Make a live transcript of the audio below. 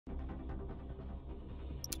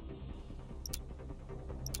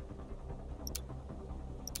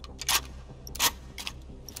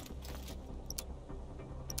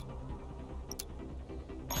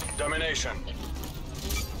Domination.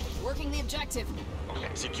 Working the objective.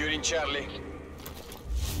 Securing Charlie.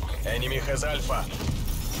 Enemy has Alpha.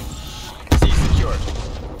 C secured.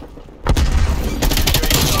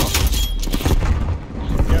 Securing South.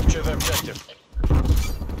 Capture the objective.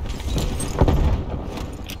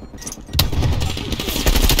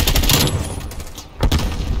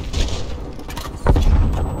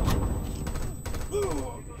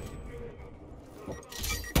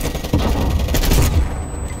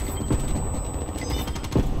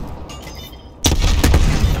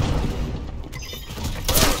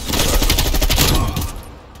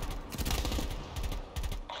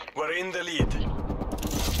 We're in the lead.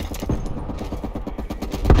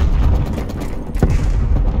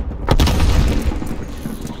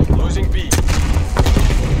 Losing B.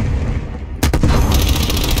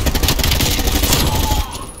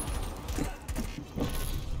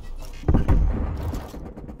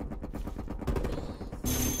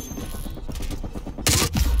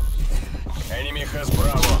 Enemy has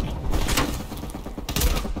Bravo.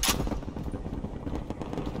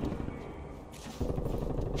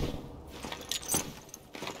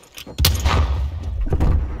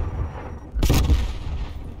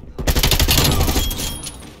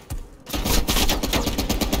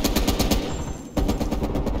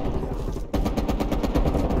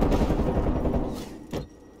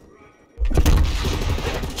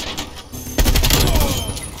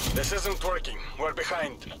 This isn't working. We're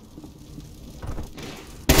behind.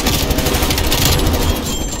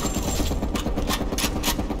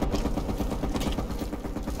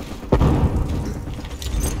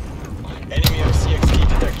 Enemy RCXD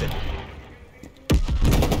detected.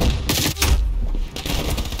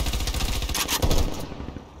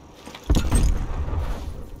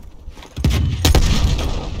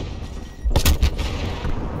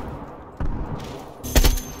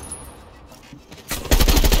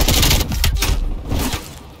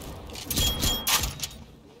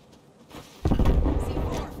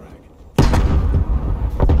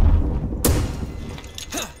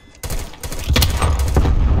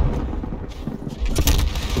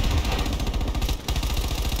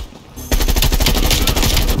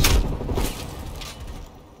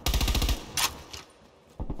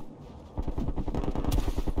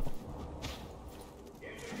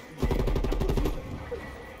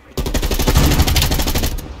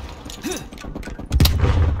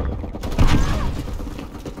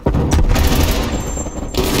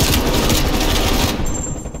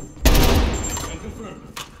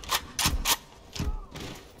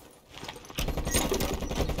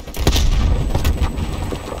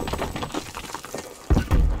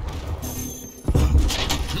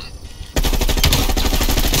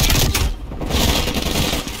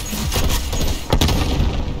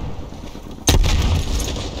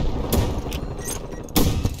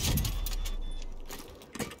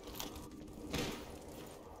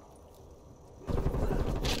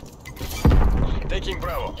 Taking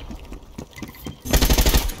Bravo.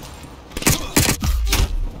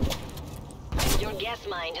 Your gas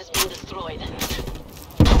mine has been destroyed.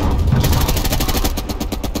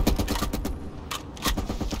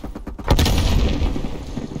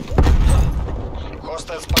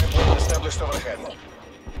 Hostile pipeline established overhead.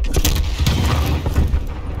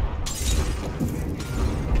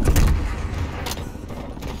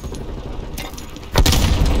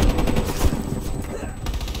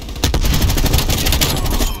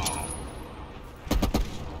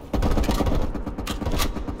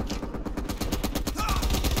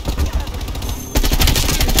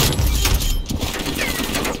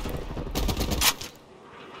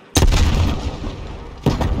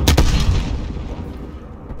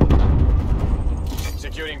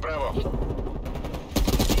 Securing Bravo.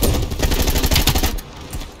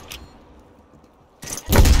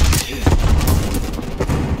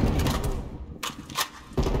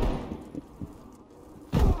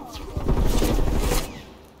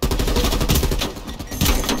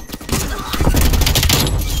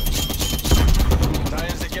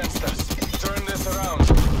 Time's against us. Turn this around.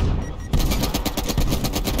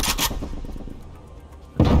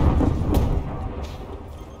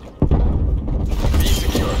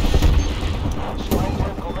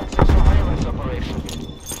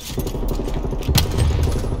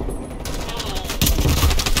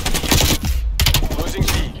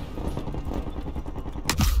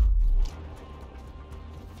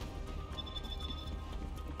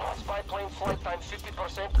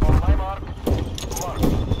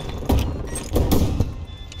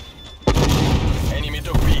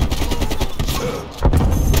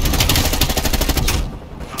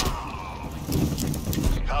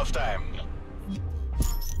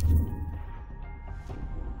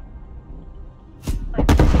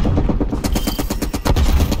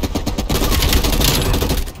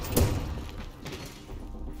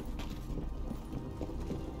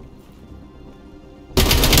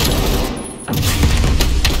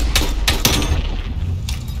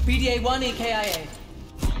 One EKIA.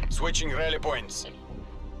 Switching rally points.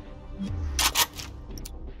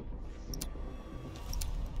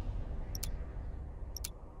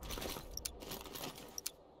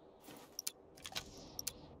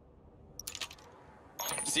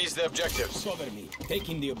 Seize the objectives. Cover me.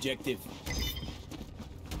 Taking the objective.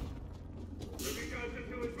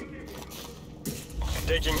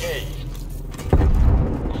 Taking A.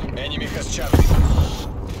 Enemy has Charlie.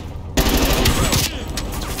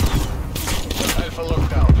 Alpha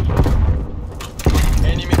lockdown.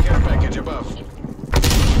 Enemy care package above.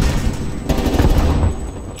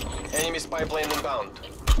 Enemy spy plane inbound.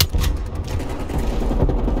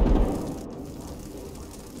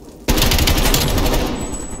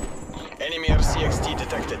 Enemy RCXT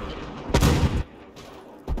detected.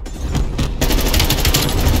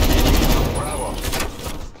 Enemy Bravo.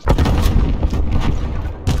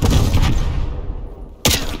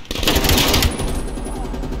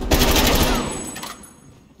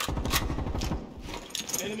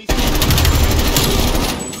 Enemies.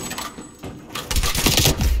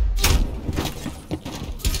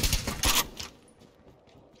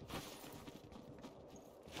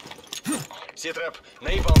 C-trap.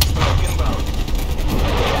 Napalm strike inbound.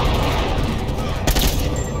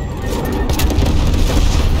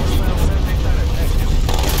 Hostile sentry turret active.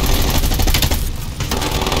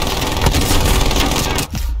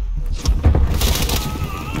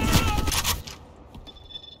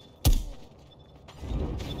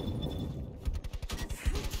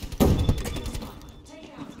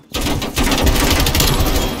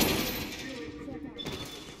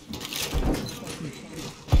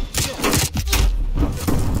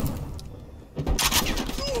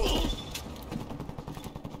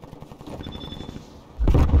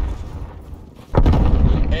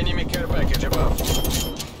 Enemy care package above.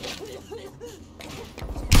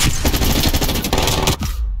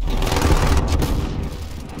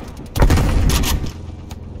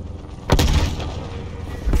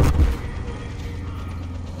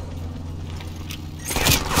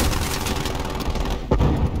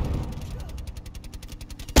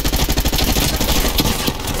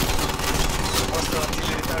 Hostile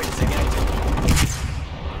artillery targets active.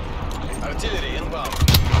 Artillery inbound.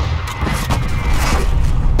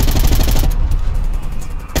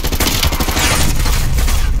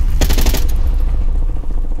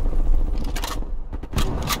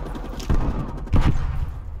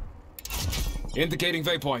 Indicating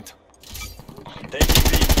waypoint. Taking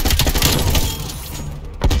B.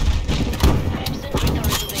 Sentry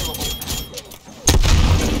turret available.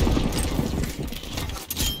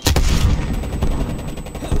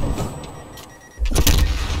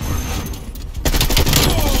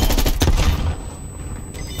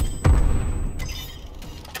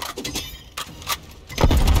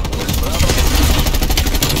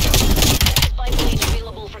 Spy plane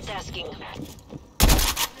available for tasking.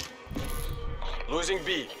 Losing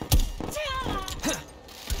B.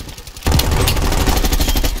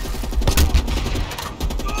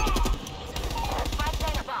 Spy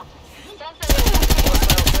plane above.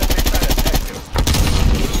 Hostile sentry turret active.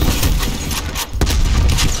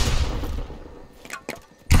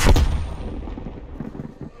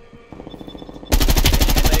 Enemy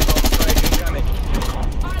napalm strike incoming.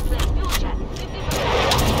 Spy plane future. 50%.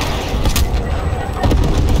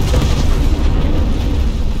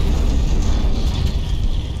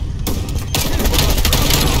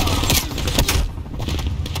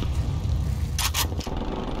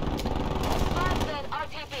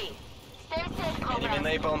 RTP. Stay safe, comrade. Enemy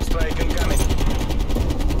napalm strike incoming.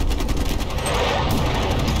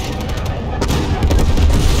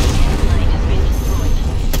 Mine has been destroyed.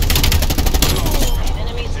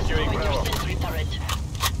 Enemies Securing destroyed your Bravo. sentry turret.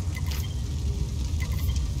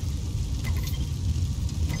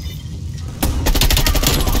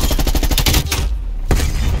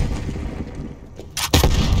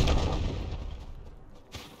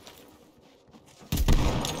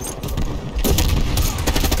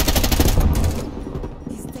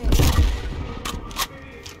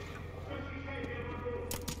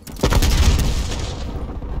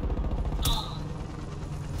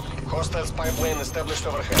 Hostile spy plane established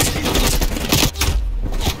overhead.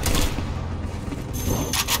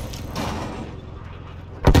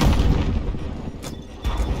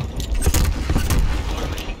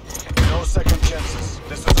 No second chances.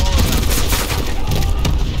 This is all or nothing.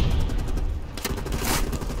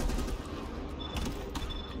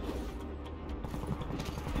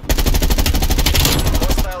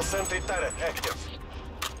 Hostile sentry turret active.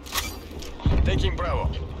 Taking Bravo.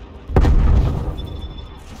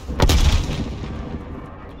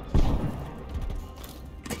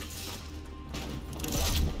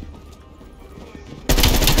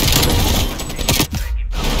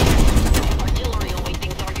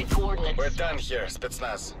 here,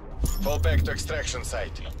 Spetsnaz. Fall back to extraction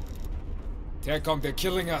site. TACOM, they're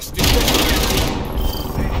killing us. Defend.